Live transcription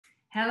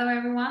Hello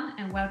everyone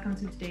and welcome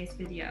to today's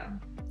video.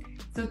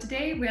 So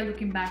today we are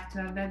looking back to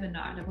a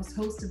webinar that was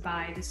hosted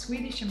by the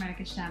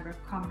Swedish-American Chamber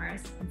of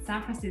Commerce in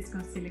San Francisco,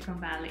 Silicon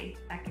Valley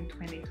back in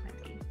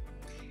 2020.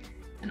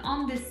 And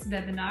on this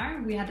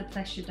webinar we had the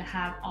pleasure to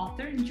have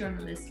author and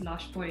journalist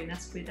Lars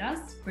Borgnäs with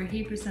us, where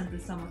he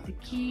presented some of the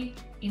key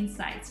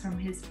insights from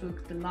his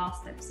book The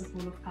Last Steps of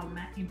Olof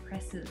Palme in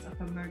Presence of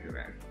a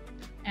Murderer.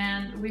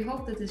 And we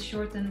hope that this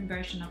shortened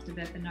version of the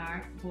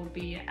webinar will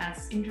be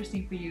as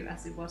interesting for you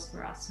as it was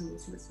for us who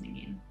was listening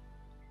in.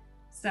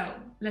 So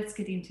let's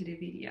get into the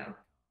video.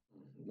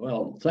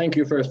 Well, thank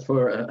you first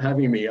for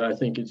having me. I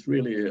think it's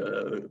really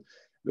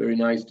very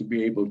nice to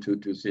be able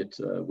to sit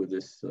with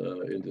this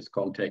in this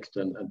context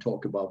and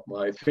talk about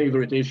my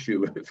favorite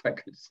issue, if I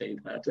could say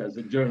that, as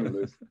a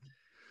journalist.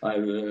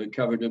 I've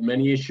covered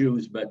many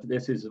issues, but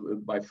this is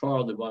by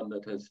far the one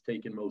that has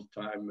taken most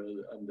time,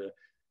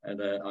 and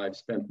I've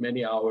spent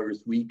many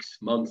hours, weeks,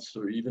 months,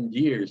 or even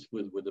years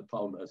with the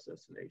Palme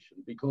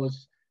assassination,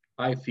 because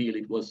I feel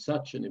it was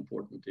such an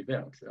important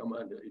event.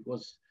 It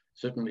was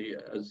certainly,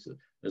 as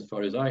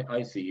far as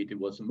I see it, it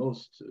was the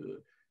most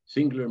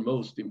singular,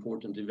 most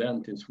important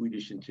event in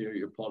Swedish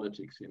interior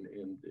politics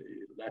in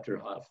the latter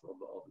half of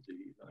the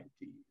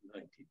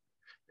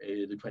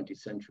 20th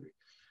century.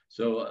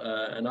 So,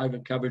 and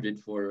I've covered it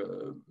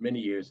for many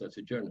years as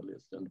a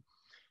journalist. And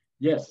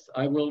yes,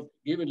 I will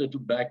give a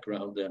little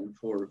background then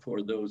for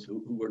those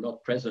who were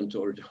not present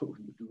or do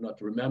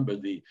not remember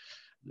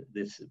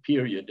this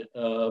period.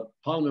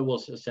 Palme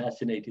was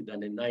assassinated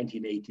then in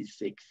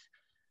 1986,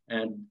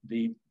 and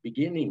the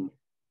beginning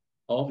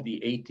of the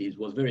 80s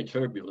was very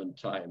turbulent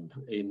time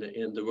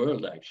in the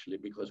world, actually,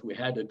 because we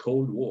had a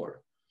Cold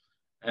War.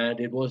 And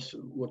it was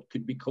what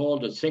could be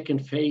called a second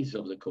phase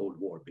of the Cold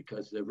War,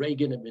 because the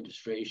Reagan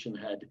administration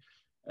had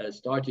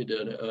started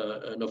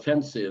an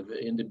offensive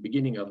in the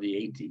beginning of the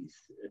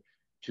 80s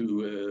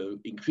to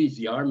increase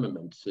the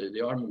armament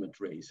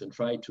race and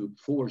try to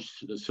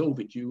force the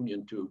Soviet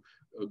Union to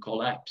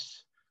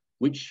collapse,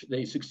 which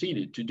they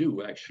succeeded to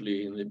do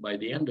actually by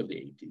the end of the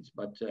 80s.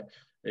 But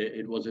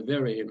it was a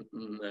very,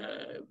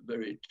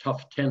 very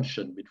tough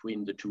tension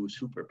between the two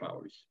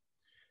superpowers.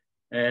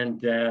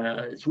 And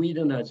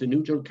Sweden as a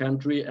neutral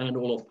country and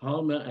Olof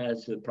Palme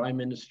as a prime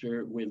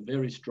minister with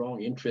very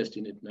strong interest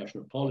in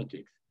international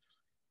politics,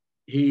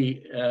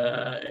 he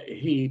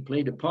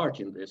played a part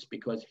in this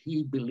because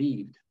he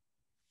believed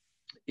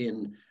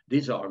in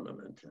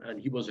disarmament, and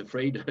he was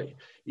afraid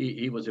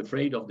he was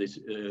afraid of this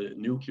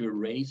nuclear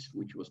race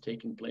which was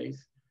taking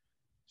place.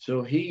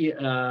 So he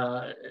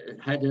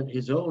had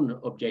his own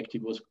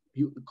objective,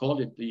 he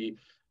called it the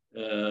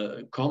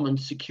common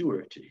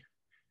security,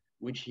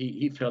 which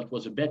he felt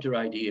was a better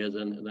idea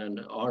than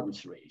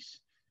arms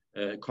race.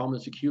 Common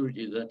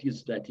security, that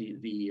is that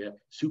the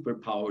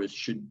superpowers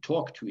should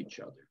talk to each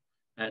other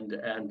and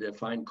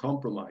find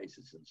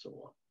compromises and so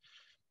on.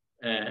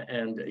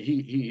 And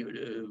he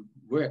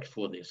worked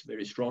for this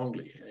very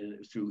strongly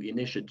through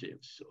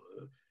initiatives,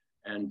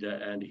 and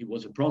he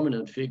was a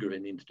prominent figure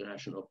in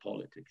international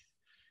politics.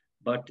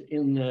 But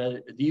in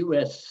the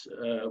US,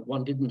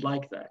 one didn't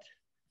like that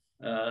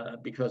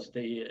because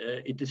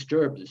it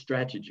disturbed the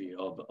strategy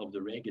of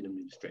the Reagan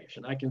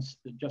administration. I can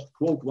just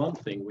quote one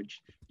thing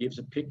which gives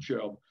a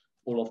picture of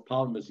Olof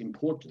Palme's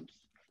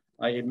importance.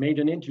 I made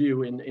an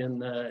interview in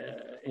the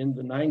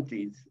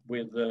 90s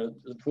with the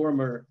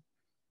former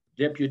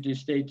Deputy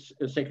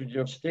Secretary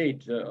of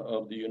State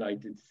of the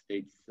United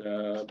States,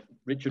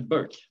 Richard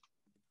Burt.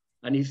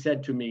 And he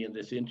said to me in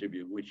this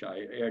interview, which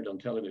I aired on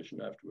television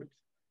afterwards,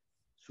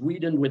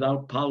 Sweden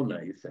without Palme,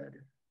 he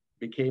said,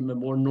 became a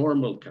more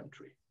normal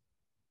country.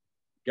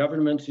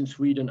 Governments in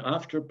Sweden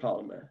after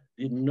Palme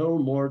did no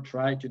more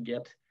try to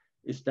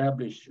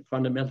establish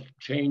fundamental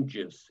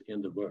changes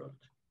in the world.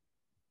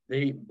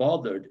 They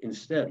bothered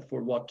instead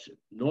for what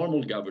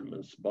normal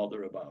governments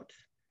bother about,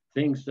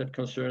 things that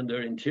concern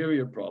their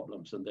interior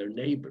problems and their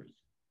neighbors.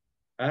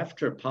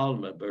 After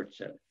Palme, Bert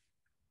said,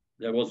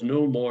 there was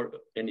no more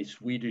any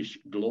Swedish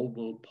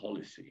global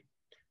policy.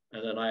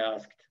 And then I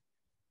asked,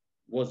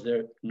 was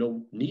there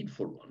no need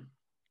for one?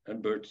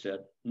 And Bert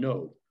said,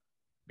 no,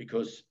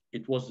 because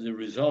it was the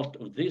result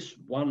of this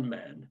one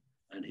man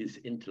and his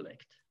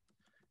intellect.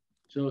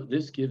 So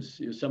this gives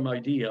you some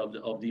idea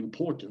of the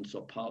importance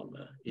of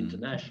Palme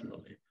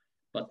internationally,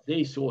 but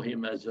they saw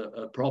him as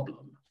a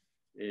problem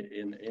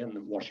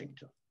in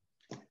Washington.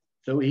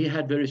 So he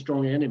had very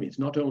strong enemies,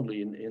 not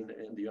only in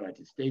the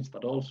United States,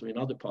 but also in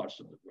other parts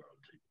of the world.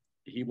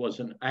 He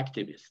was an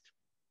activist.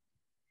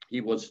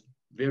 He was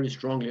very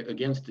strongly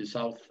against the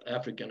South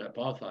African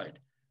apartheid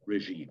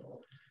regime.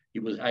 He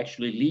was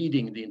actually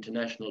leading the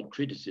international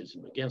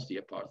criticism against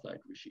the apartheid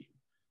regime.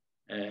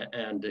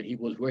 And he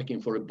was working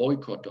for a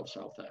boycott of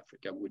South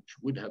Africa, which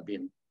would have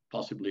been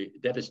possibly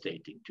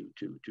devastating to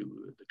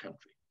the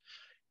country.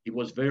 He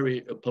was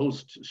very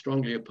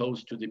strongly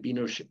opposed to the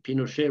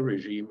Pinochet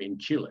regime in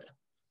Chile.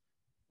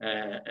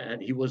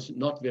 And he was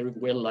not very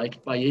well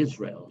liked by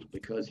Israel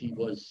because he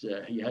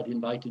had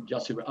invited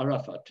Yasser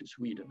Arafat to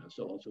Sweden and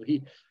so on. So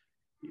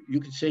you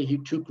could say he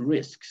took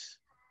risks.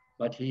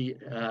 but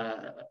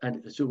and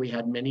so we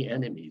had many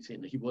enemies,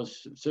 and he was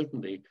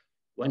certainly,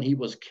 when he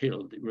was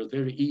killed, it was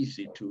very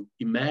easy to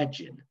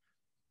imagine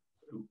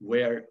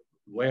where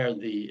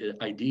the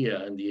idea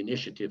and the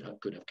initiative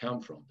could have come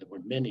from. There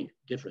were many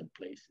different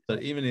places.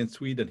 But even in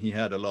Sweden, he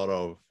had a lot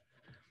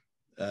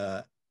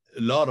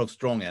of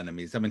strong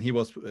enemies. I mean, he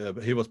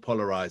was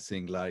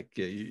polarizing, like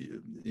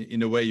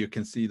in a way you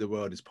can see the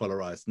world is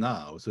polarized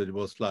now. So it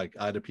was like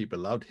either people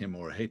loved him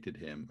or hated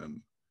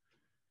him.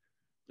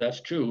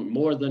 That's true.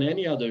 More than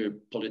any other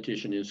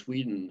politician in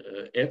Sweden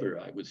ever,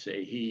 I would say.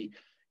 He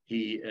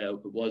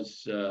was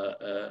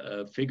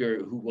a figure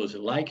who was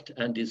liked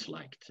and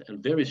disliked,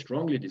 and very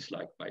strongly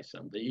disliked by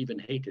some. They even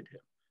hated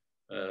him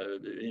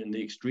in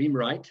the extreme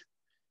right,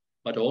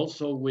 but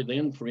also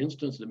within, for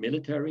instance, the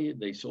military.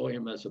 They saw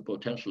him as a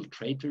potential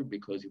traitor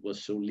because he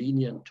was so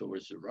lenient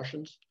towards the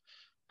Russians,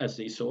 as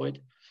they saw it.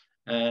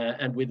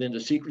 And within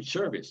the Secret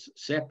Service,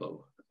 Säpo,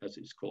 as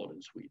it's called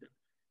in Sweden,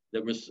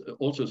 there was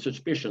also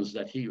suspicions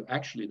that he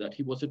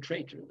was a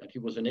traitor, that he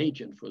was an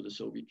agent for the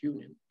Soviet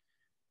Union.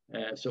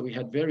 So we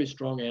had very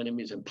strong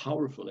enemies and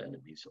powerful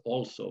enemies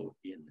also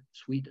in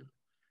Sweden.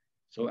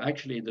 So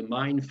actually the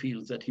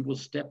minefields that he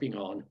was stepping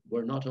on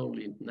were not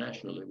only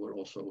international, they were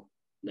also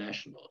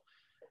national.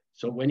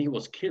 So when he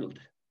was killed,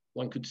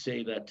 one could say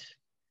that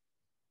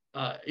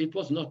it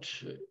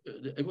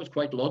was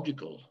quite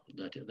logical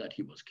that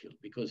he was killed,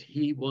 because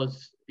he was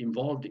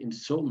involved in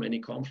so many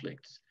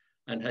conflicts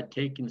and had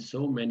taken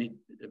so many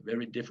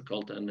very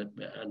difficult and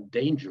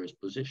dangerous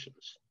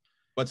positions.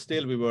 But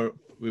still,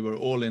 we were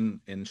all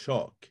in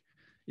shock,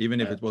 even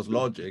if it was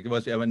logic. It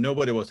was, I mean,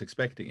 nobody was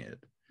expecting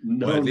it.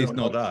 No, or at least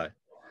not I.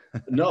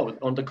 No,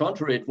 on the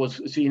contrary, it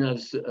was seen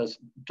as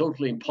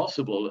totally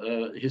impossible.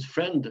 A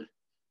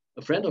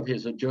friend of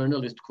his, a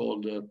journalist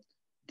called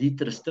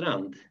Dieter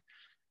Strand,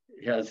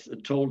 has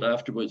told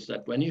afterwards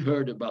that when he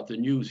heard about the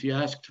news, he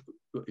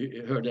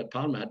heard that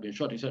Palme had been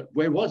shot. He said,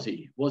 "Where was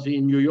he? Was he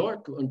in New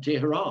York or in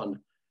Tehran?"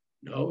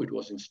 No, it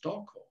was in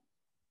Stockholm.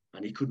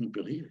 And he couldn't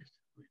believe it.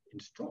 In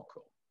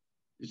Stockholm.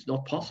 It's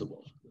not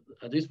possible.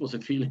 This was a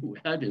feeling we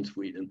had in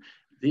Sweden.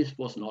 This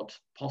was not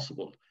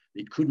possible.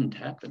 It couldn't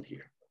happen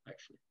here,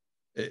 actually.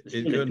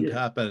 It couldn't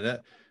happen.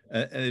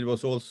 And it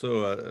was also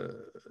a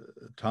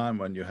time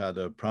when you had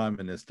a prime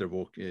minister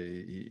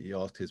he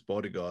asked his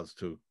bodyguards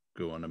to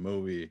go on a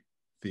movie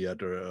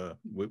theater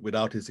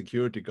without his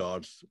security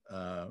guards,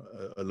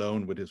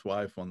 alone with his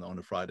wife on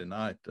a Friday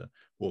night,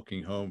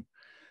 walking home.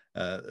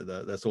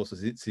 That's also,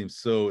 it seems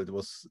so,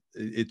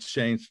 it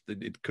changed.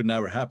 It could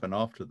never happen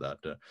after that.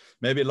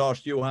 Maybe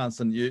Lars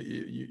Johansson,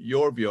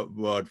 your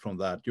word from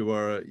that, you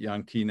were a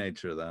young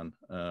teenager then,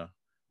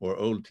 or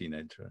old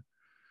teenager.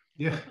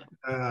 Yeah,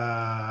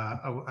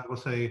 I would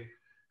say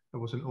I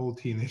was an old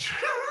teenager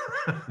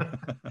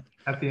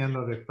at the end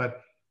of it.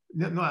 But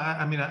no,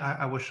 I mean,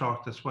 I was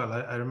shocked as well.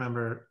 I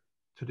remember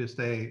to this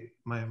day,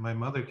 my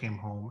mother came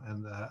home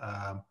and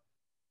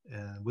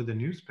with a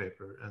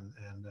newspaper,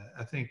 and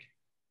I think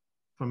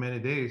for many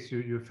days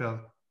you felt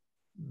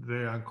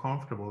very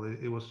uncomfortable.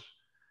 It was,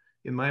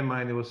 in my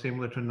mind, it was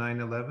similar to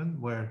 9/11,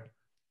 where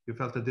you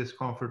felt a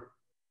discomfort,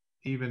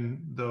 even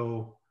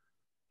though,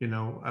 you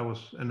know, I was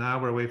an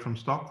hour away from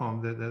Stockholm.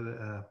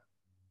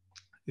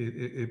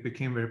 It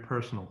became very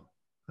personal,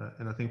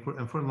 and I think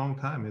for a long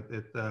time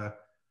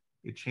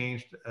it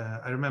changed.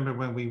 I remember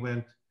when we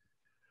went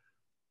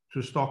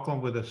to Stockholm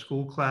with a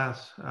school class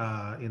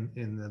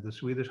in the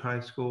Swedish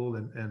high school,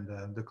 and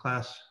the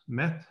class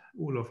met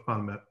Olof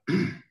Palme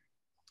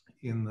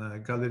in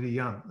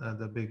Gallerian,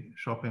 the big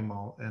shopping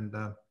mall, and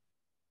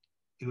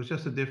it was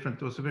just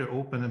it was a very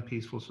open and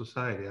peaceful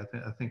society.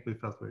 I think we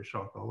felt very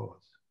shocked, all of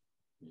us.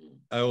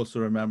 I also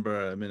remember,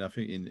 I mean, I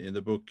think in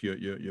the book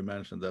you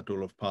mentioned that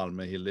Olof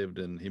Palme,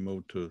 he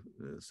moved to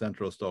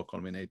central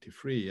Stockholm in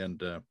 '83,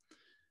 and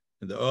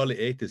in the early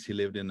 '80s he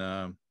lived in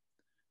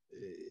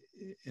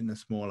a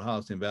small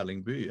house in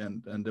Vällingby,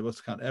 and there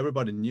was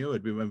everybody knew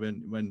it.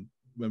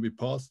 When we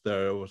passed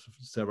there, it was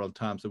several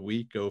times a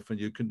week often,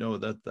 you could know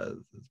that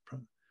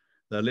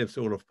there lives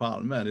Olof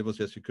Palme, and it was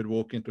just, you could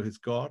walk into his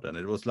garden.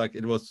 It was like,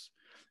 it was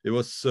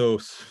so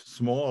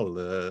small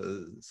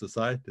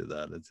society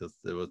that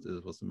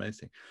it was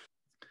amazing.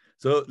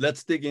 So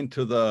let's dig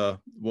into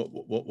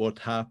what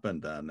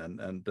happened then,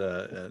 and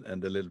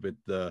a little bit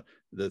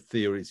the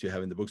theories you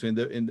have in the book. So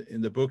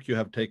in the book you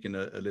have taken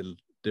a little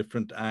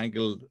different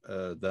angle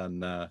than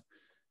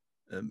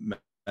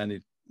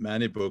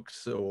many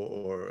books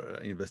or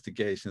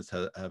investigations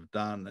have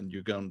done, and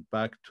you've gone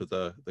back to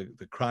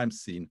the crime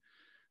scene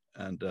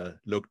and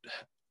looked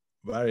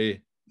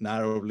very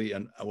narrowly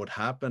at what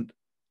happened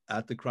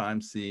at the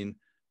crime scene,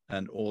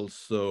 and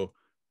also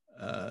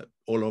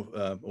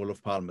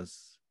Olof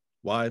Palme's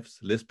wife's,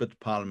 Lisbeth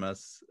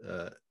Palme's,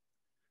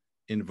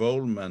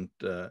 involvement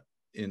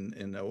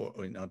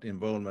not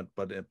involvement,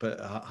 but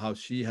how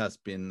she has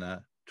been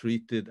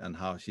treated and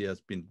how she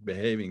has been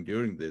behaving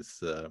during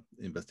this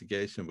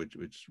investigation,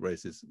 which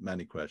raises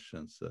many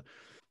questions.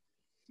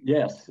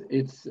 Yes,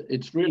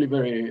 it's really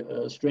very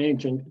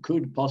strange and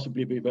could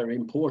possibly be very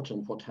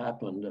important what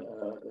happened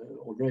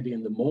already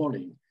in the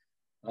morning.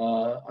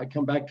 I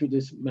come back to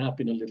this map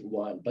in a little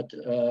while, but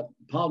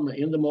Palme,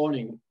 in the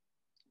morning,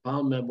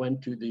 Palme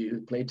went to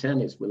play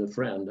tennis with a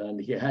friend, and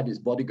he had his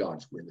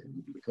bodyguards with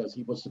him because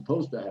he was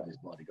supposed to have his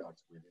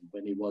bodyguards with him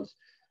when he was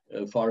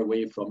far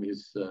away from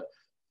his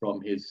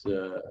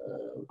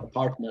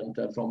apartment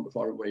and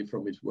far away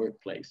from his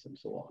workplace and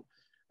so on.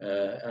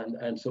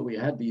 And so we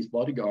had these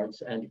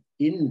bodyguards, and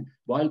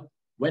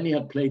when he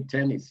had played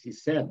tennis, he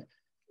said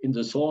in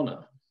the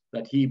sauna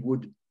that he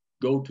would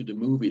go to the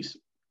movies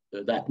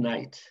that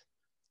night,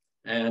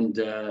 and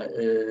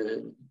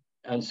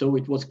so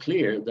it was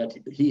clear that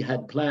he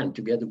had planned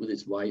together with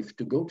his wife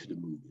to go to the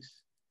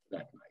movies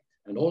that night.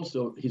 And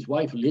also his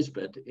wife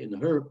Lisbeth, in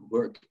her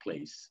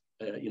workplace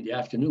in the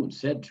afternoon,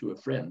 said to a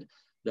friend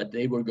that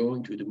they were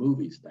going to the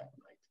movies that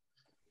night.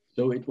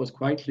 So it was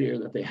quite clear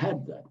that they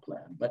had that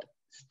plan, but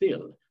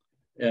still,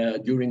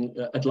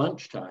 at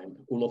lunchtime,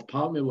 Olof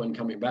Palme, when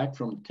coming back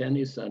from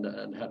tennis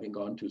and having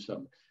gone to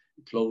some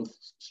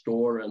clothes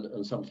store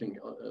and something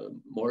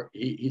more,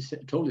 he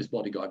told his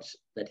bodyguards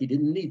that he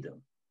didn't need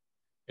them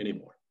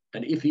anymore.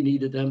 And if he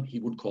needed them, he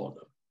would call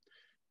them.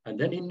 And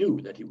then he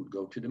knew that he would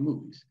go to the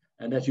movies.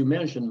 And as you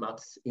mentioned,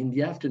 Mats, in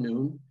the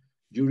afternoon,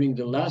 during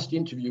the last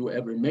interview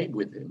ever made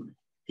with him,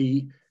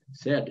 he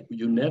said,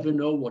 "You never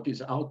know what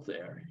is out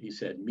there," he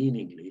said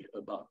meaningly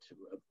about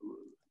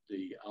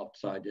the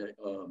outside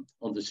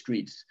on the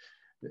streets.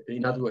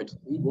 In other words,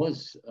 he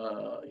was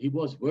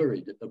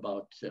worried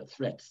about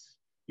threats.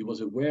 He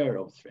was aware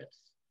of threats,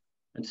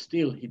 and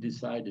still he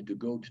decided to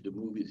go to the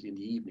movies in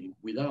the evening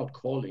without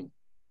calling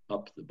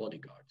up the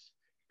bodyguards,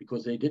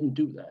 because they didn't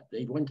do that.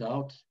 They went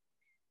out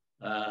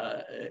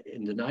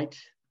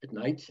at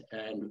night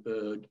and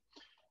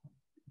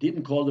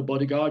didn't call the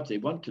bodyguards. They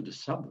went to the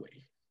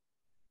subway,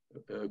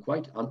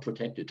 quite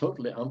unprotected,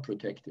 totally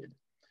unprotected,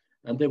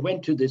 and they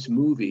went to this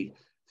movie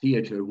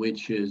theater,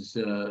 which is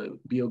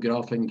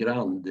Biografen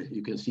Grand.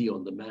 You can see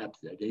on the map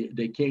there.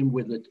 They came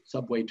with the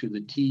subway to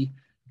the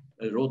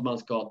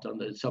Rådmansgatan,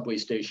 the subway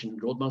station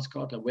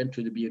Rådmansgatan, went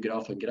to the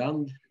Biografen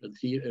Grand, a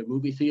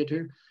movie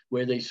theater,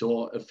 where they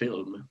saw a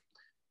film.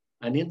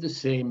 And in the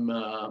same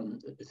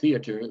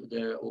theater,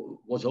 there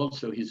was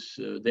also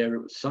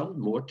their son,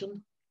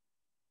 Morten,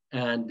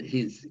 and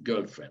his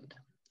girlfriend.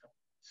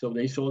 So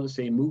they saw the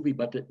same movie,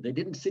 but they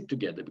didn't sit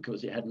together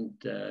because they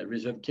hadn't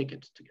reserved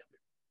tickets together.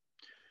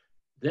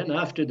 Then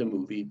after the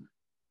movie,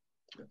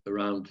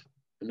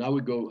 now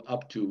we go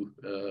up to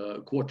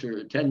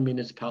 10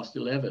 minutes past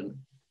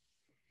 11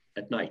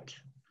 at night.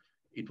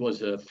 It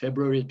was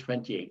February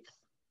 28th. It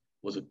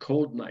was a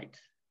cold night,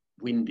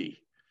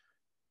 windy,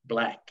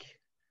 black.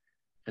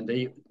 And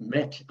they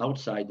met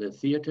outside the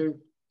theater,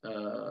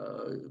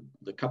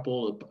 the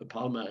couple,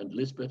 Palme and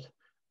Lisbeth,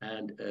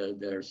 and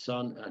their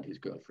son and his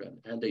girlfriend.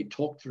 And they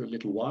talked for a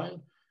little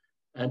while.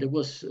 And there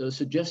was a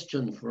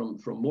suggestion from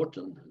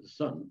Morten, the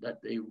son, that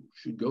they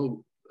should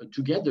go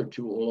together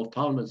to Olof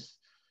Palme's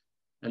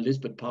and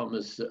Lisbeth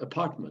Palme's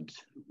apartment,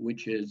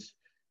 which is,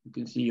 you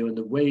can see on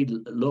the way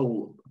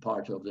low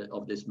part of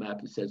this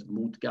map, it says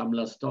Mot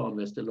Gamla Stan,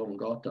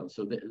 Västerlånggatan.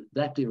 So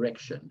that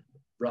direction,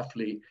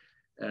 roughly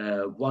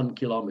 1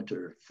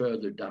 kilometer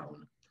further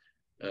down,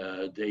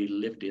 they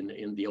lived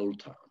in the old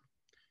town.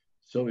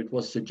 So it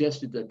was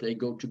suggested that they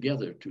go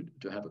together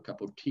to have a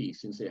cup of tea,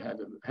 since they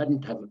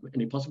hadn't had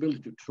any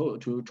possibility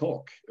to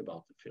talk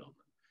about the film.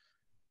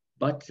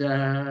 But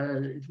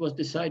it was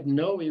decided,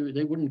 no,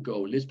 they wouldn't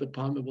go. Lisbeth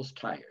Palme was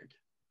tired,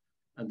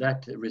 and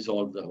that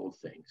resolved the whole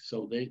thing.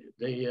 So they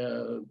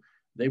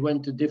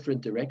went to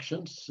different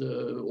directions.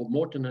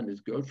 Morten and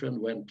his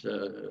girlfriend went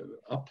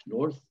up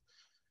north,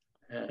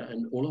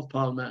 and Olof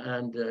Palme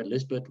and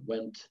Lisbeth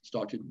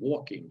started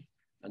walking,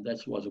 and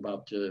that was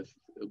about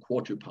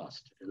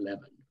 11:15.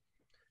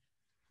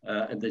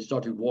 And they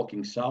started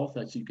walking south,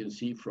 as you can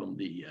see from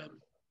the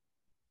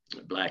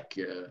black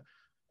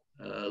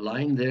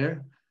line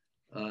there.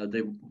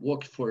 They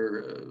walked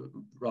for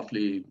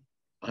roughly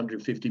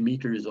 150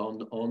 meters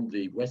on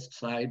the west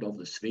side of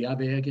the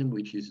Sveavägen,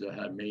 which is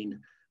the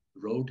main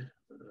road.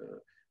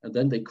 And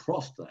then they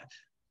crossed that,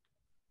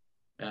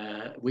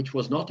 which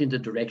was not in the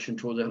direction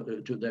to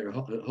their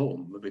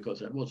home, because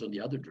that was on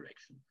the other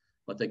direction.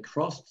 But they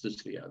crossed the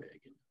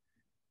Sveavägen.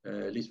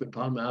 Lisbeth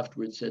Palme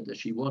afterwards said that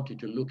she wanted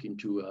to look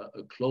into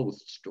a clothing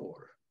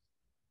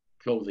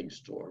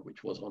store,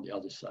 which was on the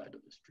other side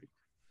of the street.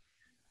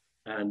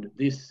 And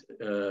this,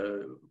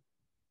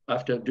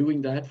 after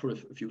doing that for a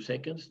few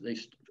seconds, they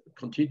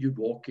continued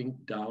walking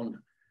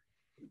down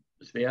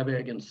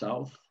Sveavägen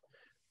south,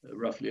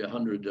 roughly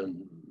 100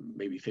 and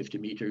maybe 50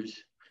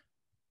 meters,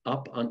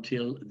 up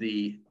until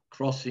the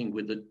crossing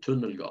with the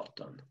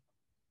Tunnelgatan.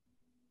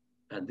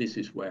 And this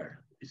is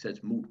where, it says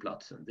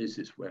Mordplatsen, this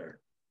is where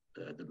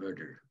the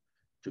murder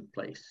took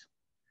place.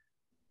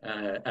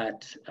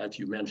 As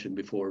you mentioned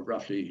before,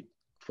 roughly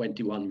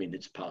 21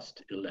 minutes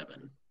past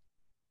 11.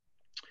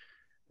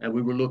 And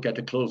we will look at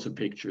a closer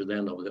picture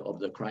then of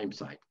the crime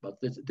site. But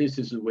this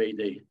is the way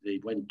they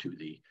went to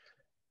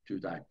to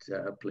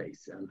that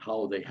place and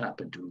how they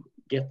happened to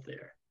get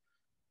there.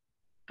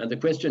 And the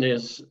question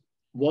is,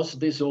 was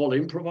this all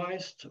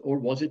improvised or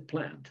was it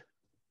planned?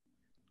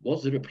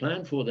 Was there a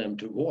plan for them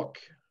to walk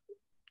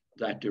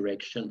that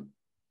direction?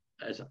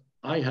 As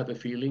I have a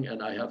feeling,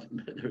 and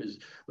there is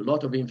a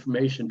lot of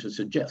information to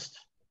suggest,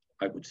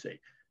 I would say,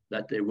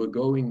 that they were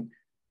going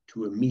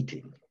to a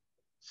meeting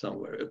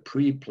somewhere, a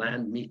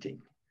pre-planned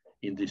meeting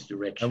in this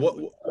direction.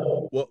 And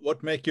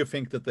what make you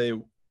think that they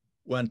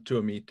went to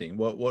a meeting?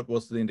 What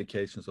was the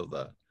indications of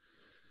that?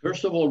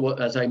 First of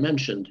all, as I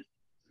mentioned,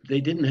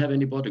 they didn't have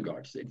any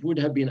bodyguards. It would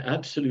have been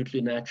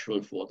absolutely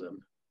natural for them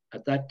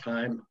at that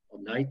time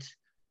of night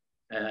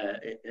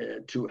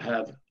to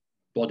have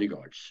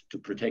bodyguards to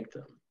protect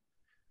them.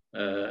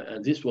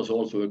 And this was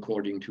also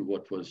according to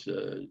what was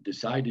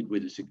decided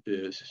with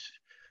the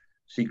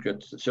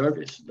Secret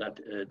Service, that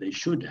they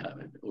should have,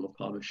 Olof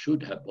Palme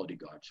should have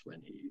bodyguards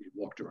when he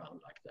walked around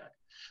like that.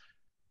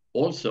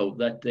 Also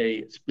that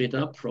they split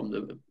up from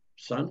the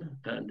son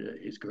and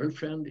his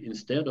girlfriend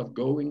instead of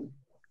going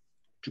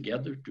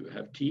together to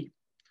have tea.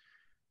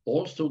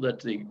 Also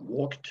that they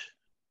walked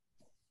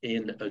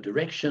in a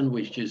direction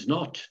which is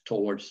not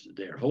towards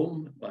their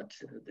home, but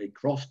they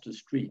crossed the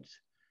street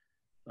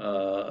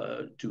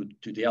to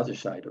the other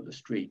side of the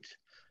street.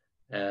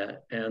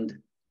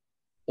 And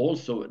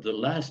also the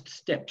last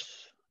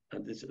steps,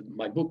 and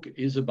my book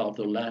is about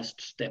the last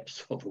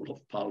steps of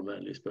Olof Palme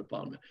and Lisbeth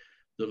Palme.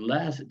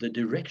 The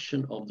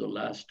direction of the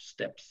last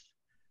steps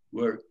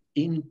were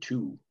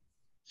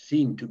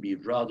seemed to be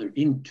rather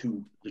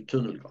into the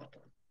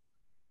Tunnelgatan.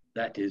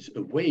 That is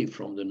away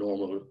from the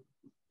normal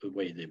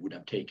way they would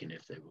have taken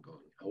if they were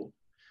going home.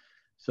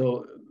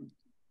 So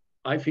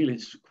I feel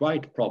it's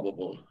quite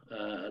probable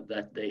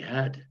that they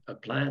had a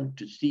plan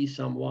to see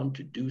someone,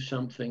 to do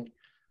something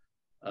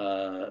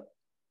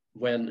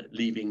when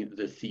leaving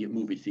the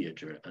movie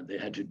theater, and they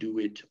had to do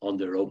it on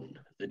their own.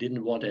 They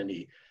didn't want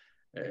any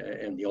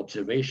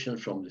observation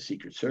from the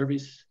Secret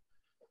Service.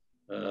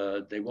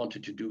 They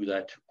wanted to do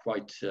that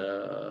quite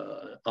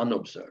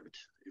unobserved.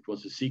 It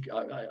was a secret.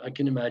 I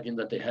can imagine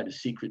that they had a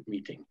secret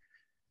meeting.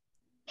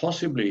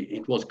 Possibly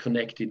it was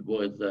connected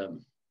with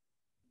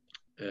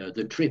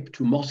the trip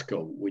to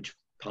Moscow, which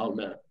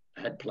Palme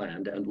had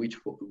planned and which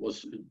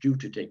was due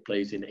to take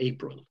place in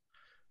April,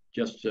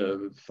 just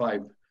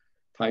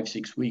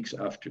 5-6 weeks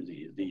after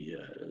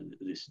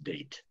this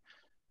date.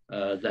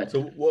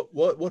 So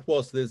what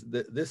was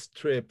this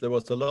trip? There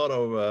was a lot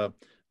of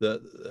the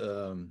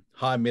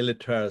high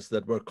militaries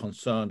that were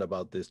concerned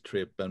about this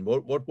trip, and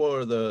what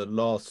were the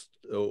last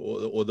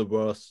or the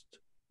worst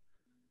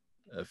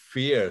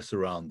fears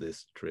around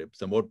these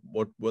trips, and what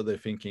were they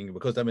thinking?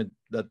 Because I mean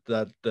that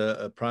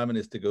a prime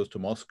minister goes to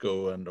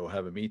Moscow and or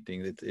have a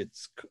meeting,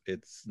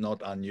 it's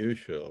not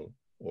unusual,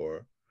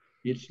 or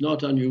it's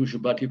not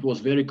unusual, but it was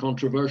very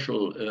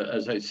controversial.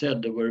 As I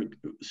said, there were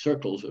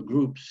circles or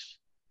groups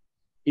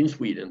in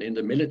Sweden, in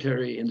the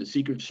military, in the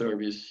Secret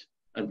Service,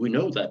 and we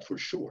know that for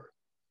sure,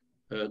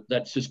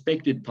 that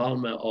suspected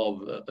Palme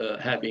of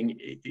having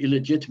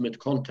illegitimate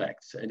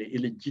contacts and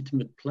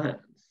illegitimate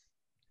plans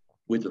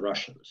with the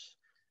Russians.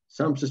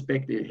 Some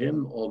suspected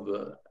him of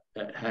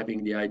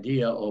having the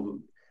idea of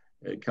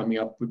coming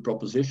up with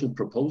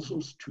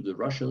proposals to the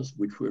Russians,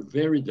 which were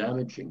very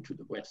damaging to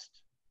the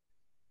West.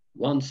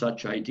 One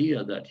such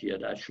idea that he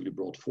had actually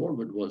brought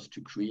forward was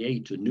to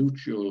create a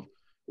neutral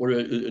or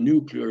a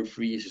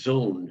nuclear-free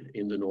zone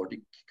in the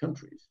Nordic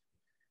countries.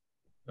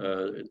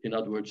 In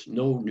other words,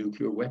 no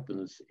nuclear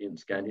weapons in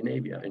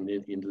Scandinavia and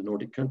in the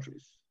Nordic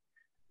countries.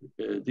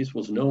 This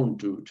was known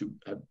to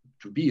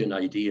be an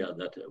idea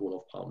that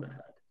Olof Palme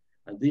had.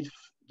 And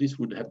this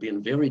would have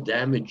been very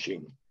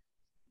damaging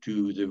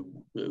to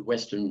the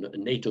Western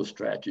NATO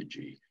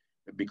strategy,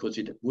 because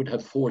it would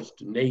have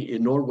forced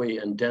Norway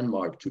and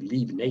Denmark to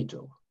leave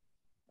NATO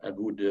and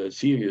would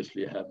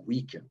seriously have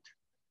weakened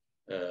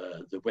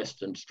the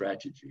Western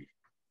strategy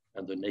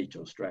and the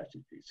NATO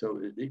strategy.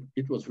 So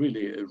it was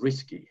really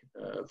risky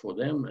for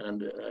them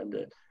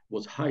and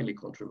was highly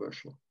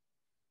controversial.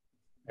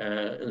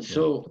 And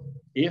so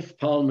if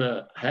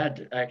Palme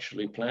had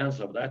actually plans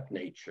of that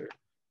nature,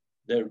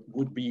 there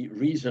would be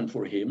reason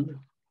for him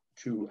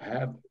to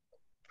have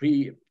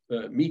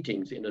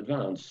meetings in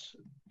advance,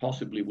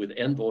 possibly with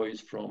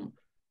envoys from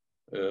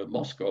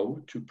Moscow,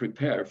 to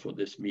prepare for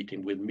this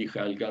meeting with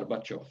Mikhail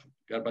Gorbachev.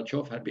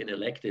 Gorbachev had been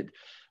elected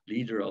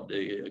leader of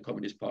the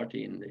Communist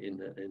Party in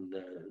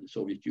the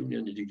Soviet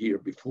Union the year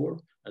before,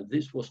 and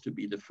this was to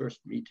be the first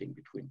meeting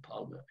between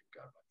Palme and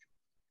Gorbachev.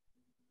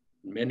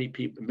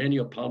 Many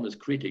of Palme's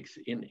critics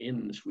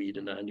in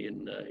Sweden and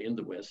in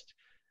the West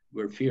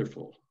were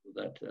fearful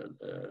that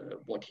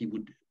what he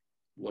would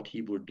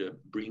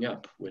bring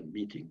up when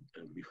meeting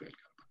Mikhail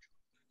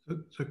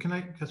Gorbachev. So can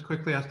I just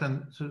quickly ask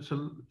then?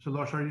 So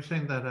Lars, are you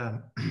saying that?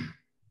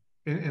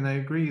 And I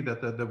agree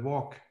that the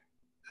walk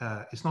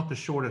is not the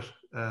shortest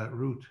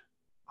route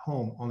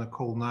home on a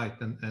cold night,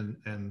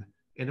 and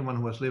anyone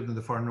who has lived in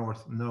the far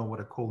north know what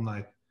a cold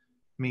night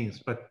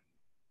means. But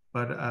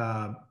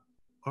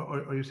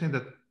are you saying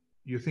that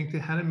you think they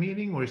had a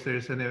meeting, or is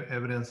there any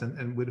evidence,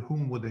 and with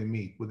whom would they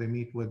meet? Would they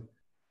meet with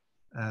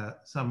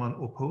someone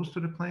opposed to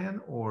the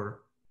plan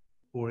or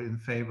in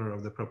favor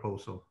of the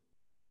proposal?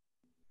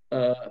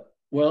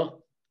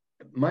 Well,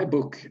 in my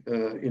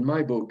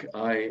book,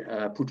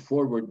 I put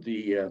forward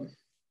the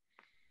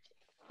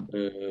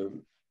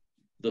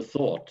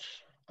thought,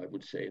 I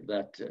would say,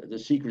 that the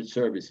Secret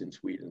Service in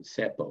Sweden,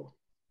 Säpo,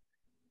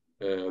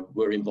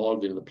 were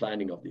involved in the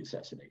planning of the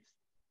assassination.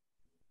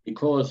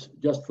 Because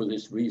just for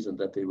this reason,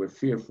 that they were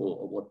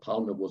fearful of what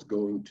Palme was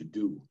going to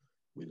do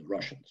with the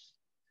Russians.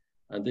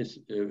 And this,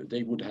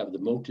 they would have the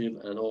motive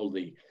and all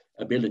the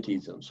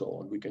abilities and so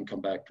on. We can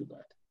come back to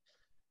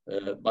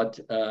that. But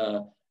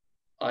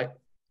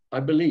I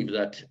believe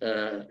that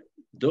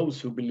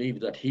those who believe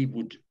that he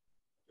would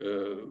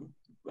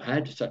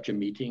had such a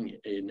meeting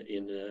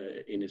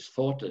in his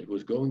thought that it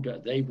was going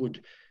to, they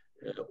would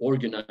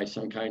organize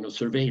some kind of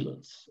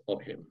surveillance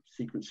of him,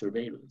 secret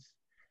surveillance.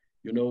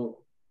 You know,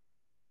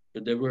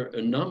 there were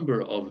a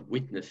number of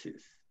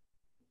witnesses,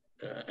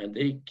 and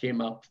they came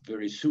up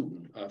very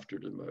soon after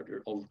the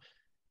murder, of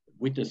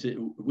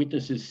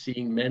witnesses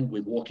seeing men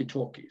with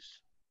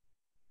walkie-talkies,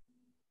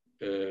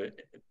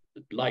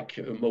 like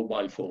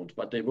mobile phones,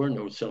 but there were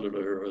no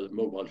cellular or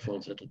mobile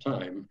phones at the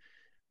time.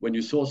 When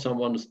you saw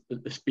someone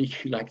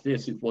speaking like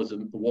this, it was a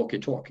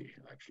walkie-talkie,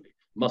 actually,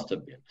 must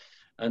have been.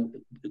 And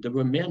there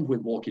were men with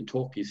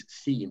walkie-talkies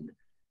seen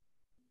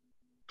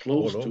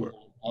close to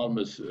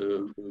Palme's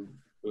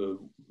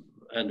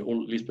and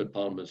Lisbeth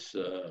Palme's,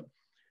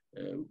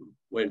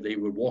 where they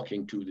were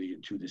walking to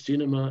the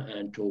cinema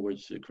and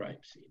towards the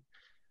crime scene.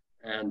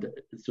 And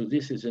so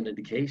this is an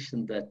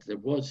indication that there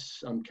was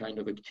some kind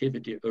of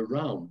activity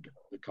around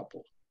the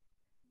couple.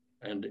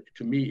 And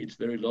to me, it's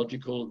very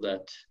logical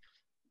that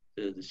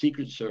the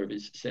Secret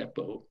Service,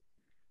 Säpo,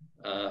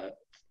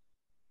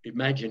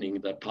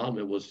 imagining that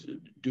Palme was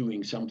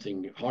doing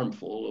something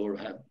harmful or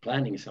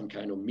planning some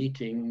kind of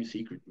meeting,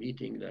 secret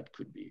meeting that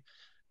could be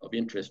of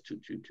interest to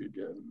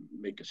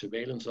make a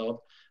surveillance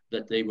of,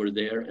 that they were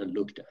there and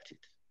looked at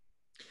it.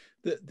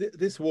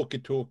 This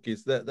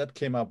walkie-talkies, that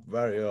came up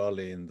very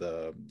early in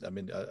the, I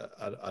mean,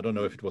 I don't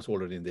know if it was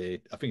already in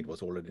the, I think it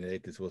was already in the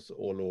 80s, it was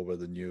all over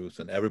the news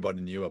and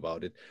everybody knew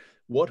about it.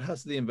 What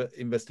has the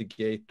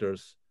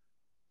investigators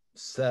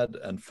said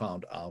and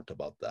found out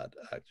about that,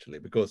 actually?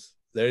 Because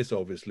there is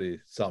obviously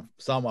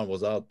someone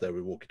was out there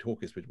with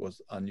walkie-talkies, which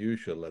was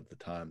unusual at the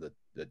time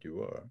that you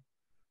were.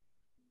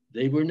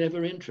 They were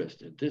never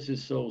interested. This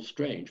is so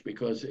strange,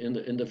 because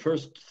in the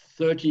first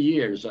 30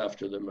 years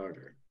after the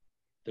murder,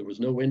 there was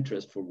no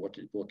interest for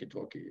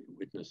walkie-talkie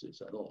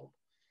witnesses at all.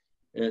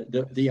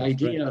 The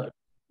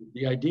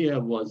idea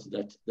was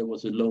that there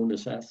was a lone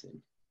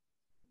assassin.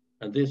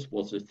 And this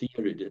was a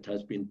theory that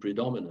has been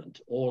predominant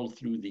all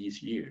through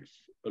these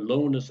years, a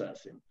lone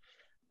assassin.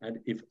 And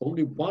if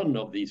only one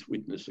of these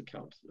witness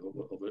accounts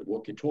of a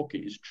walkie-talkie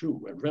is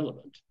true and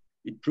relevant,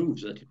 it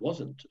proves that it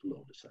wasn't a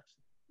lone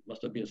assassin. It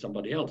must have been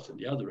somebody else in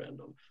the other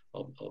end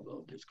of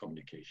this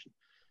communication.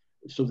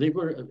 So they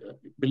were,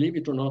 believe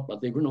it or not,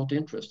 but they were not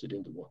interested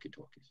in the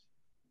walkie-talkies.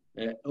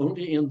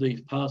 Only in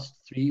the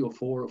past 3 or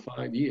 4 or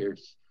 5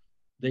 years,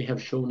 they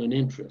have shown an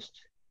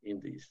interest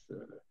in these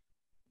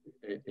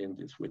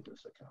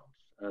witness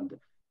accounts. And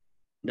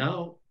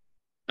now,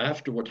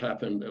 after what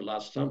happened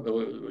last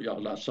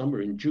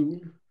summer in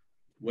June,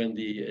 when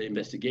the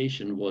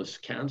investigation was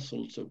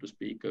canceled, so to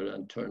speak,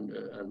 and turned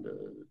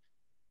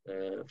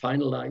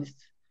finalized,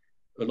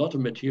 a lot of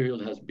material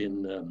has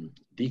been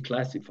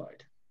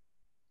declassified.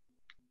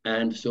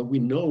 And so we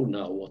know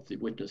now what the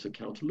witness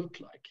accounts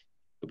look like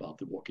about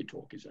the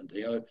walkie-talkies, and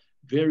they are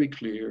very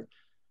clear,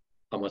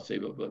 I must say,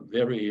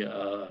 very,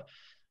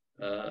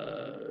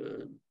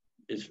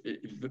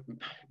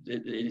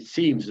 it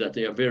seems that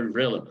they are very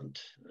relevant,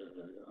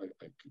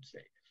 I could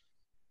say.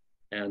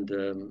 And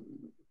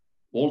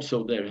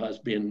also there has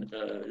been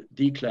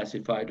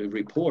declassified a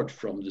report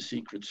from the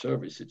Secret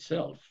Service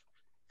itself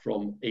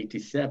from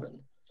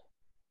 '87,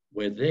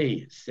 where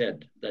they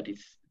said that it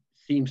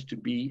seems to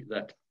be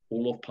that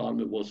Olof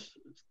Palme was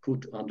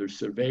put under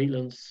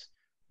surveillance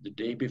the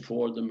day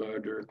before the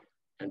murder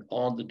and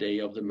on the day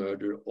of the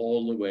murder,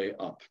 all the way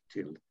up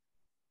till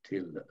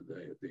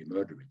the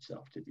murder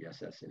itself, to the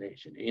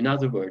assassination. In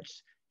other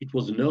words, it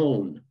was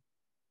known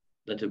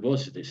that there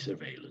was this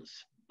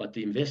surveillance, but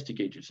the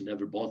investigators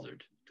never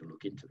bothered to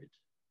look into it.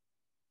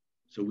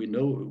 So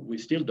we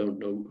still don't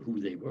know who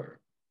they were.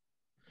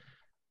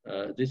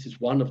 This is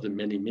one of the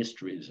many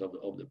mysteries of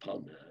the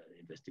Palme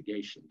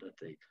investigation, that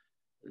they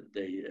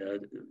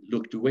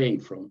looked away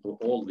from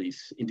all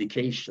these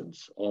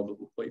indications of,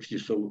 if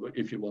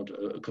you want,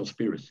 a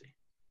conspiracy.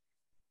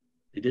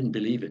 They didn't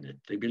believe in it.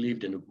 They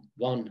believed in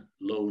one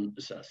lone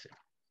assassin.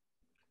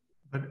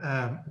 But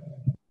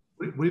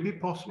would it be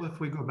possible if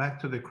we go back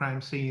to the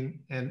crime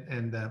scene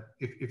and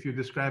if you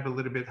describe a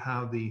little bit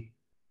how the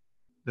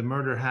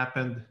murder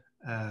happened,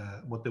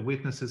 what the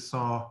witnesses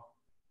saw,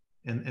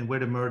 and where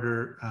the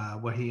murder,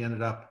 where he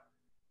ended up,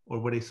 or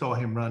where they saw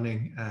him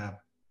running,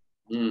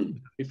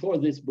 Before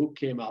this book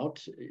came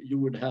out, you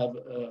would have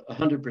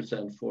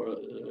 100% for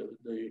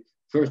the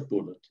first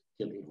bullet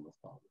killing Olof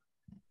Palme.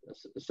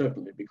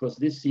 Certainly, because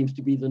this seems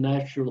to be the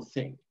natural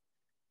thing.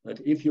 That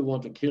if you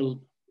want to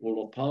kill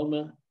Olof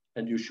Palme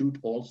and you shoot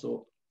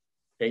also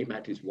aim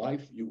at his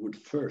wife, you would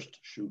first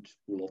shoot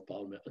Olof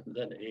Palme and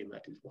then aim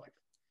at his wife.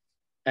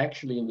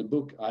 Actually, in the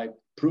book, I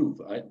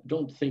prove, I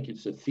don't think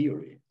it's a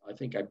theory, I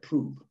think I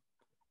prove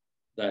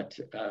that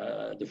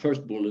the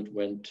first bullet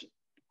went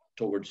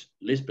towards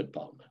Lisbeth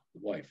Palme, the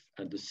wife,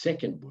 and the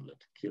second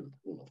bullet killed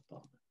Olof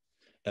Palme.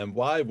 And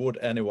why would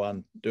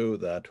anyone do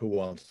that who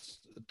wants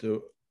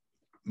to,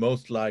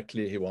 most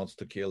likely he wants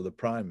to kill the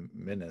prime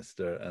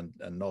minister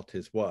and not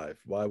his wife?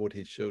 Why would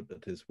he shoot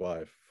at his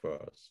wife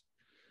first?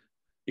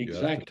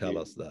 Exactly. You have to tell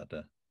us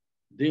that.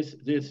 This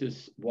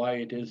is why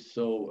it is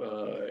so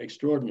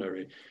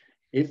extraordinary.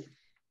 If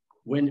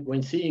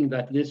when seeing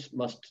that this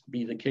must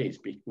be the case,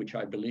 which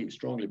I believe,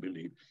 strongly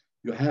believe,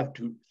 you have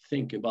to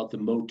think about the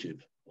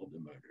motive of the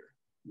murder.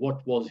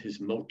 What was his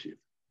motive?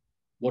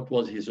 What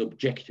was his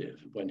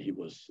objective when he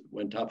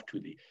went up to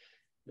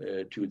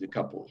the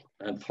couple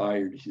and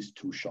fired his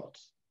 2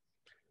 shots?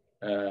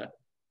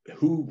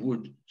 Who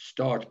would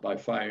start by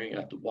firing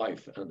at the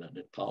wife and then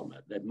at Palme?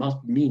 That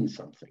must mean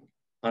something,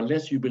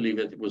 unless you believe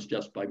that it was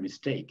just by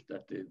mistake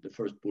that the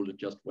first bullet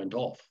just went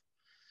off.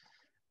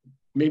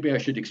 Maybe I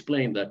should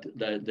explain that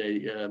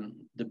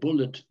the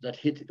bullet that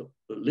hit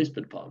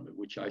Lisbeth Palme,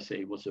 which I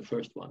say was the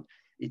first one,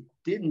 it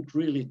didn't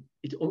really,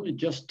 it only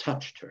just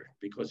touched her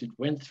because it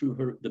went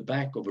through the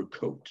back of her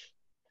coat,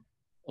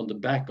 on the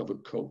back of her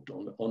coat,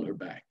 on her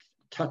back,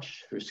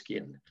 touched her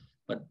skin,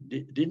 but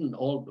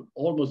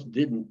almost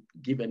didn't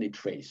give any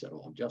trace at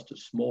all, just a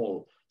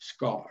small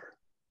scar,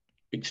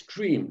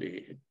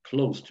 extremely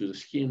close to the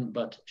skin,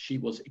 but she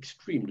was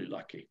extremely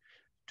lucky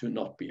to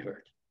not be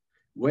hurt.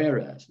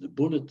 Whereas the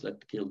bullet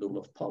that killed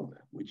Olof Palme,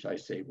 which I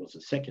say was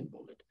the second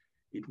bullet,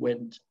 it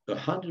went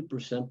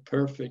 100%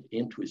 perfect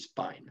into his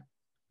spine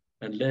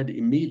and led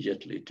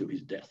immediately to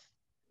his death.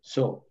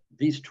 So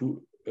these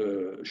 2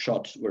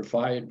 shots were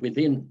fired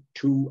within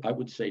 2, I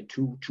would say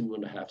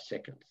 2.5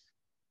 seconds.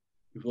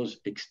 It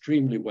was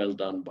extremely well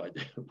done by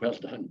the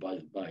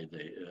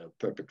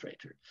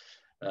perpetrator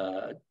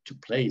to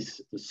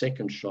place the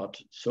second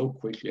shot so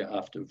quickly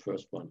after the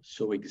first one,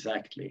 so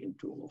exactly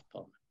into Olof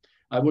Palme.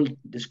 I will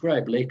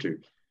describe later.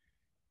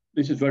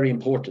 This is very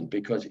important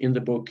because in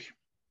the book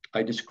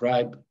I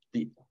describe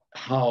the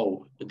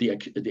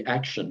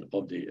action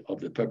of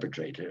the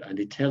perpetrator, and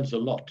it tells a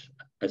lot,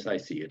 as I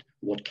see it,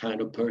 what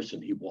kind of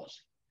person he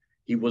was.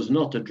 He was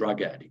not a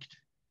drug addict,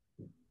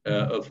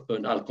 of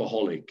an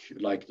alcoholic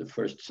like the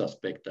first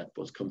suspect that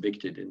was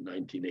convicted in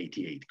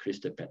 1988,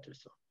 Christer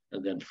Pettersson,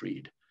 and then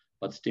freed,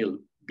 but still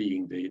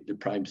being the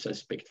prime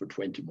suspect for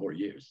 20 more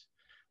years.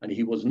 And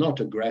he was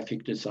not a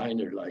graphic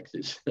designer like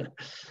this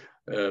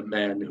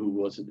man who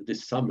was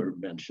this summer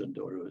mentioned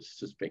or was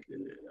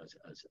suspected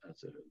as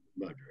a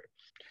murderer.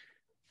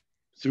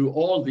 Through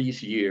all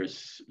these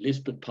years,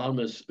 Lisbeth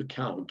Palme's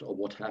account of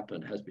what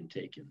happened has been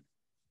taken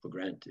for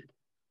granted.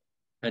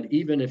 And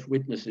even if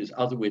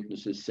other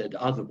witnesses said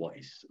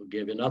otherwise or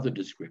gave another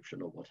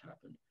description of what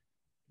happened,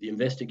 the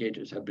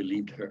investigators have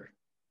believed her.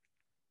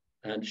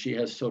 And she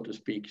has, so to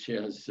speak, she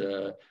has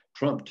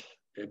trumped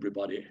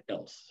everybody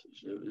else.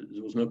 So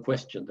there was no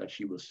question that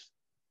she was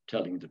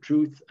telling the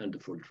truth and the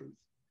full truth.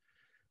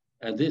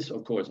 And this,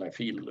 of course, I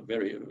feel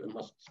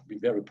must be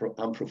very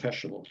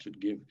unprofessional to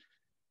give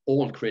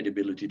all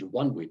credibility to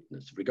one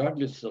witness,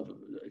 regardless of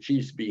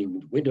she's being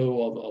the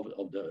widow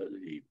of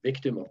the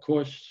victim, of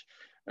course,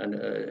 and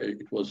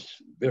it was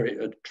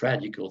a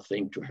tragical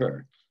thing to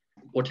her.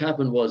 What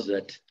happened was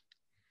that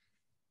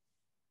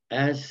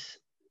as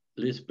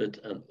Lisbeth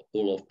and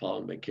Olof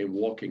Palme came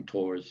walking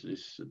towards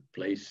this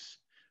place,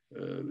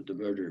 the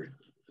murder,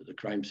 the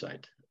crime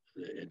site,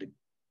 the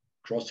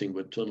crossing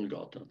with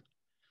Tunnelgatan.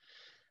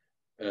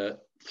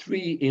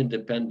 3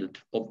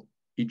 of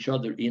each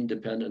other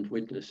independent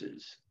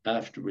witnesses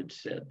afterwards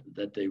said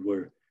that they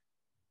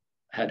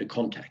had a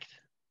contact.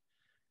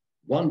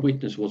 One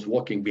witness was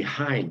walking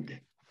behind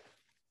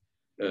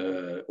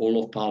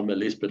Olof Palme,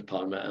 Lisbeth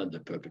Palme, and the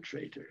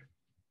perpetrator.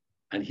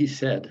 And he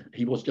said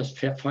he was just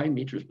 5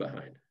 meters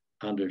behind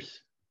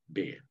Anders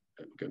B.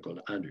 We can call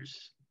it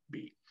Anders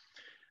B.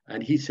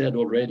 And he said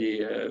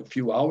already a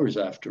few hours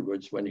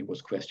afterwards when he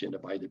was questioned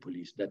by the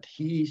police that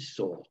he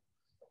saw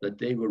that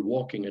they were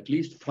walking at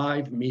least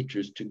 5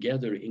 meters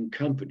together in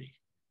company,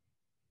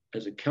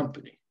 as a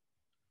company,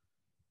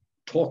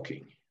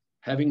 talking,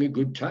 having a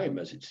good time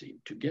as it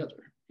seemed,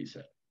 together, he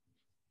said.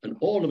 And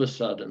all of a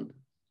sudden,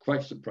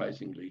 quite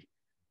surprisingly,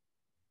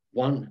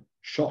 one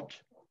shot,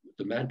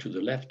 the man to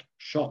the left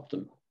shot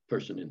the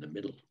person in the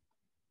middle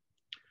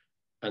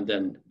and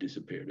then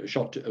disappeared.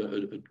 Shot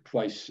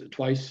twice,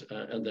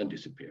 and then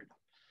disappeared.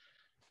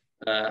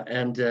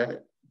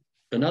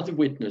 Another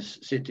witness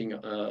sitting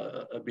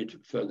a bit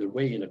further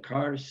away in a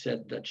car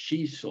said that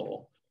she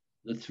saw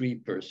the 3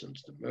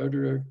 persons, the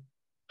murderer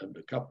and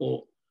the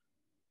couple,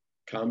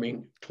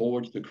 coming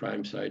towards the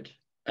crime site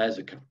as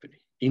a company,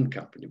 in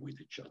company with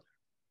each other.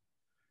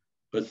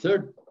 A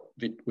third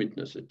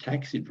witness, a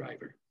taxi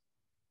driver,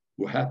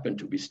 who happened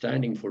to be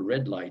standing for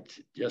red light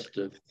just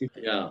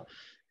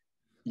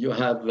you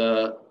have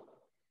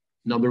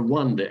number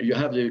one there. You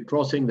have the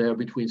crossing there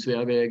between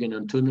Sveavägen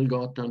and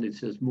Tunnelgatan. It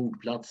says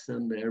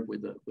Mordplatsen there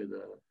with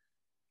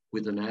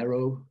an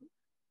arrow.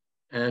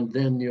 And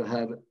then you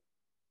have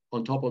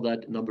on top of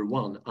that, number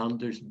one,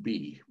 Anders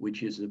B,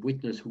 which is a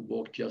witness who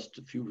walked just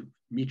a few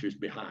meters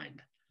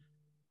behind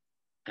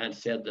and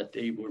said that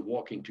they were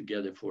walking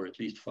together for at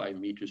least 5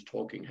 meters,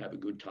 talking, have a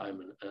good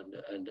time,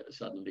 and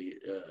suddenly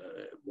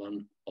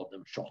one of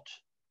them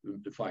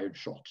fired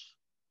shots.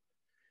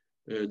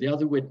 The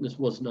other witness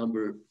was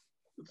number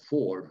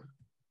 4,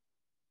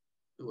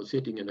 who was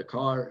sitting in a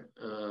car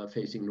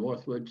facing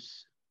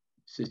northwards,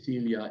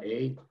 Cecilia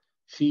A.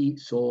 She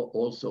saw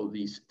also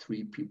these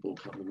 3 people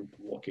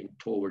walking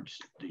towards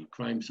the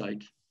crime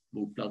site,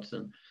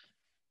 Mordplatsen,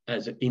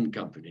 as a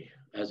company,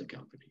 as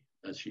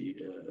she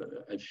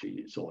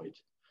saw it.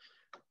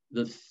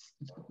 The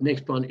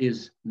next one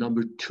is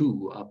number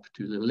 2 up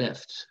to the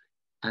left,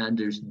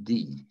 Anders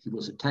D. He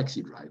was a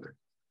taxi driver.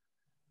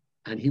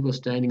 And he was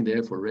standing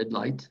there for red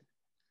light,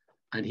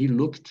 and he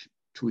looked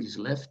to his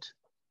left,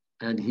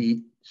 and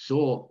he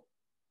saw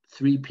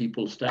 3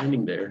 people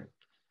standing there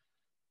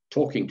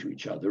talking to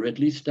each other, at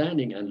least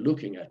standing and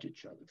looking at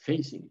each other,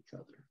 facing each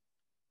other.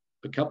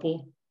 A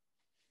couple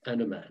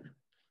and a man.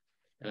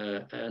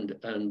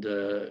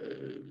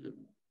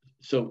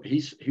 So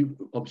he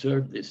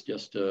observed this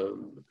just a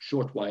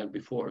short while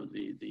before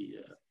the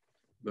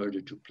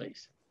murder took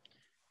place.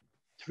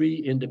 3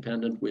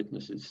 independent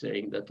witnesses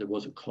saying that there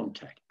was a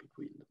contact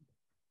between them.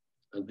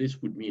 And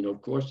this would mean,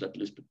 of course, that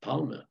Lisbeth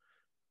Palme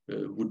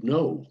would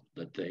know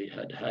that they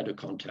had had a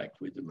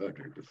contact with the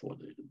murderer before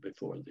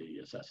the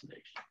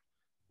assassination.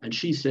 And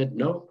she said,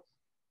 no,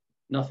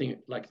 nothing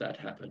like that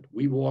happened.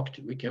 We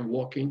came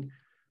walking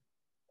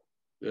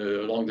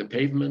along the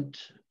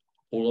pavement,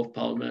 Olof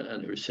Palme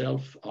and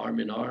herself, arm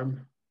in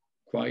arm,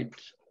 quite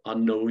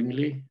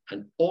unknowingly.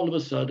 And all of a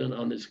sudden,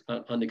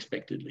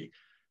 unexpectedly,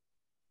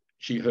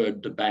 she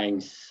heard the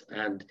bangs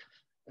and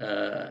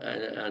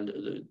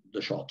the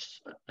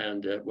shots.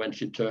 And when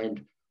she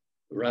turned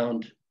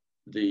around,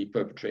 the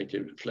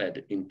perpetrator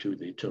fled into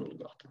the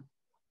Tunnelgatan.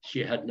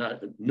 She had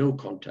no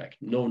contact,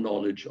 no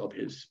knowledge of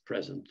his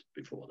presence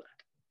before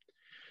that.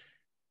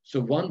 So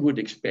one would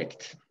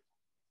expect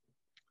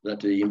that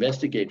the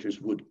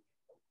investigators would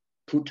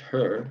put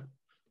her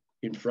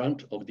in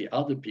front of the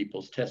other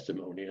people's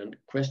testimony and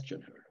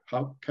question her.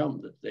 How come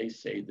that they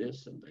say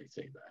this and they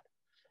say that?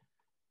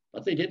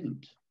 But they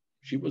didn't.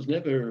 She was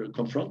never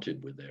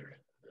confronted with their,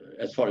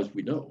 as far as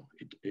we know.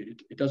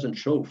 It doesn't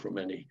show from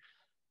any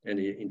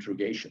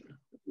interrogation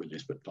with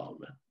Lisbeth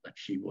Palme that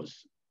she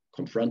was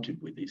confronted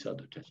with these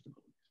other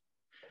testimonies.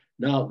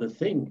 Now, the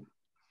thing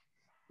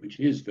which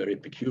is very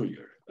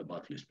peculiar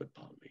about Lisbeth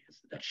Palme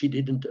is that she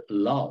didn't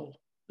allow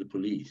the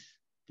police,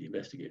 the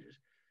investigators,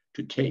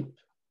 to tape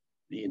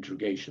the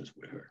interrogations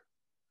with her.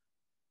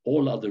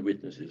 All other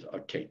witnesses are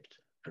taped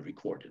and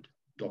recorded,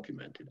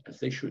 documented, as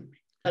they should be.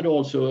 And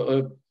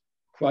also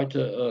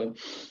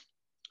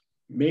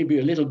maybe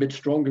a little bit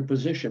stronger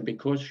position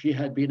because she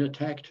had been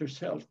attacked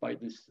herself by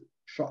this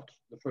shot,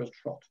 the first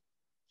shot.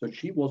 So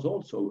she was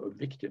also a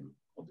victim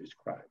of this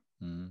crime.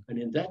 Mm. And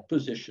in that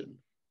position,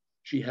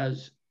 she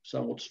has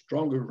somewhat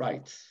stronger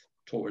rights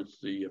towards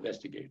the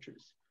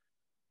investigators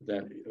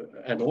than,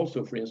 and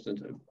also, for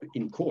instance,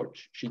 in court,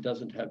 she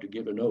doesn't have to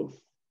give an oath.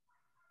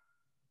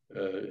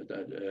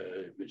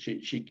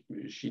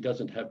 She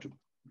doesn't have to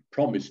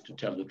promise to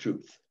tell the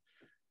truth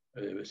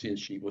since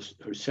she was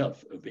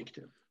herself a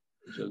victim.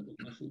 So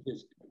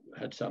this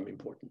had some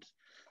importance.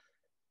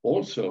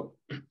 Also,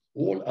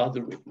 all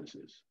other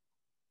witnesses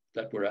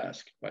that were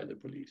asked by the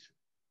police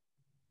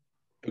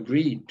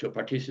agreed to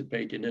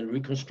participate in a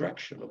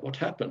reconstruction of what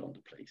happened on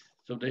the place.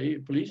 So the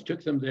police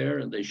took them there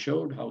and they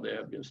showed how they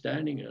had been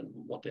standing and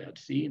what they had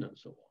seen and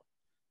so on.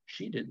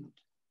 She didn't.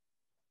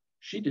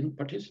 She didn't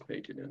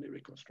participate in any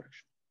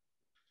reconstruction.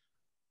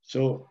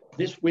 So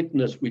this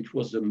witness, which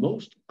was the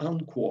most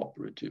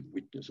uncooperative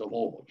witness of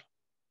all,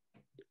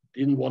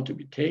 didn't want to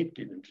be taped,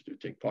 didn't to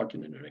take part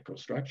in a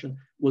reconstruction,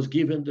 was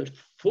given the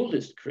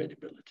fullest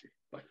credibility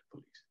by the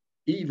police,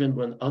 even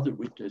when other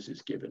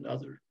witnesses gave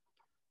another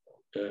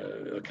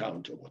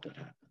account of what had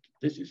happened.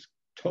 This is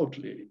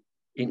totally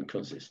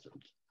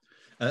inconsistent.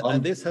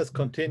 And this has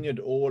continued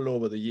all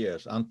over the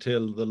years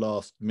until the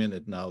last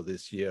minute now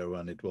this year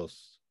when it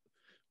was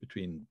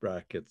between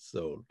brackets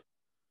sold.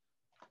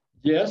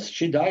 Yes,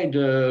 she died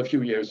a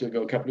couple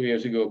of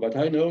years ago, but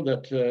I know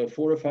that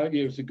 4 or 5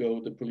 years ago,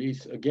 the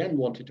police again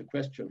wanted to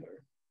question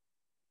her.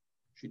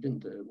 She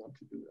didn't want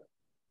to do that.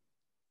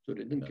 So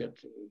they didn't get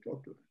to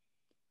talk to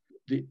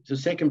her. The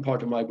second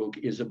part of my book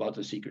is about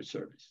the Secret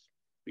Service,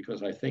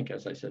 because I think,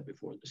 as I said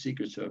before, the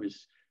Secret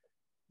Service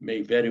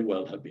may very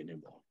well have been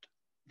involved.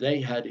 They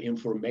had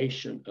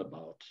information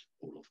about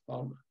Olof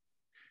Palme.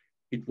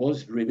 It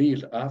was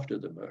revealed after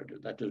the murder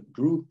that a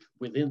group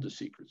within the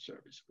Secret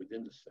Service,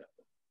 within the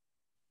Säpo,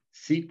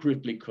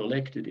 secretly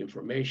collected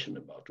information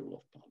about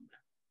Olof Palme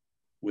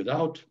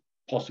without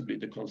possibly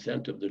the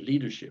consent of the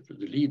leadership,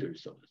 the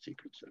leaders of the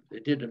Secret Service. They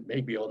did it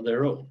maybe on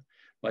their own,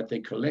 but they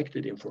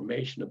collected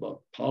information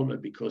about Palme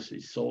because they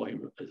saw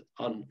him as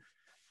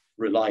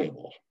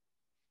unreliable.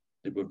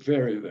 They were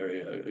very,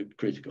 very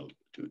critical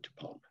to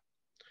Palme.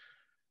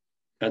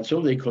 And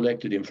so they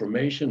collected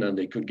information, and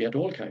they could get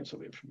all kinds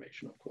of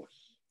information, of course.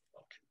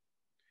 Okay.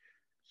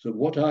 So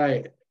what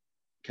I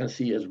can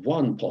see as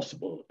one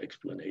possible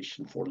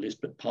explanation for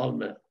Lisbeth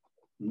Palme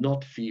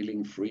not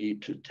feeling free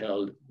to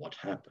tell what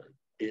happened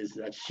is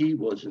that she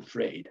was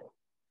afraid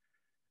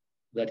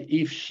that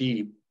if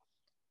she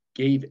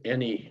gave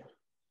any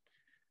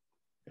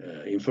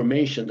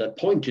information that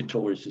pointed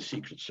towards the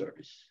Secret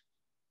Service,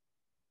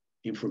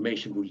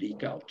 information would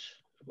leak out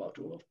about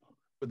Olof Palme.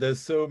 But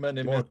there's so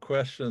many more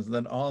questions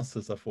than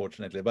answers,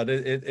 unfortunately. But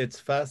it's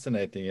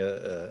fascinating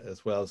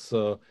as well.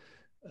 So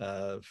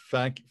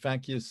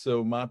thank you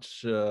so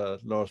much,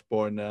 Lars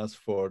Borgnäs,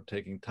 for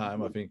taking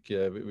time. I think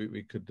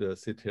we could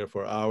sit here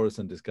for hours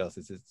and discuss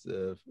this.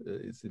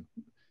 It's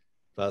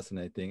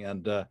fascinating.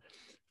 And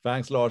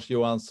thanks, Lars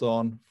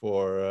Johansson,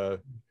 for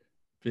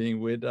being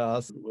with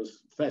us. It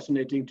was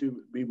fascinating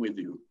to be with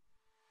you.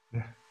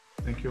 Yeah.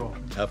 Thank you all.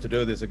 Have to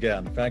do this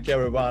again. Thank you,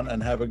 everyone,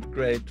 and have a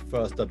great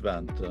first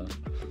advent.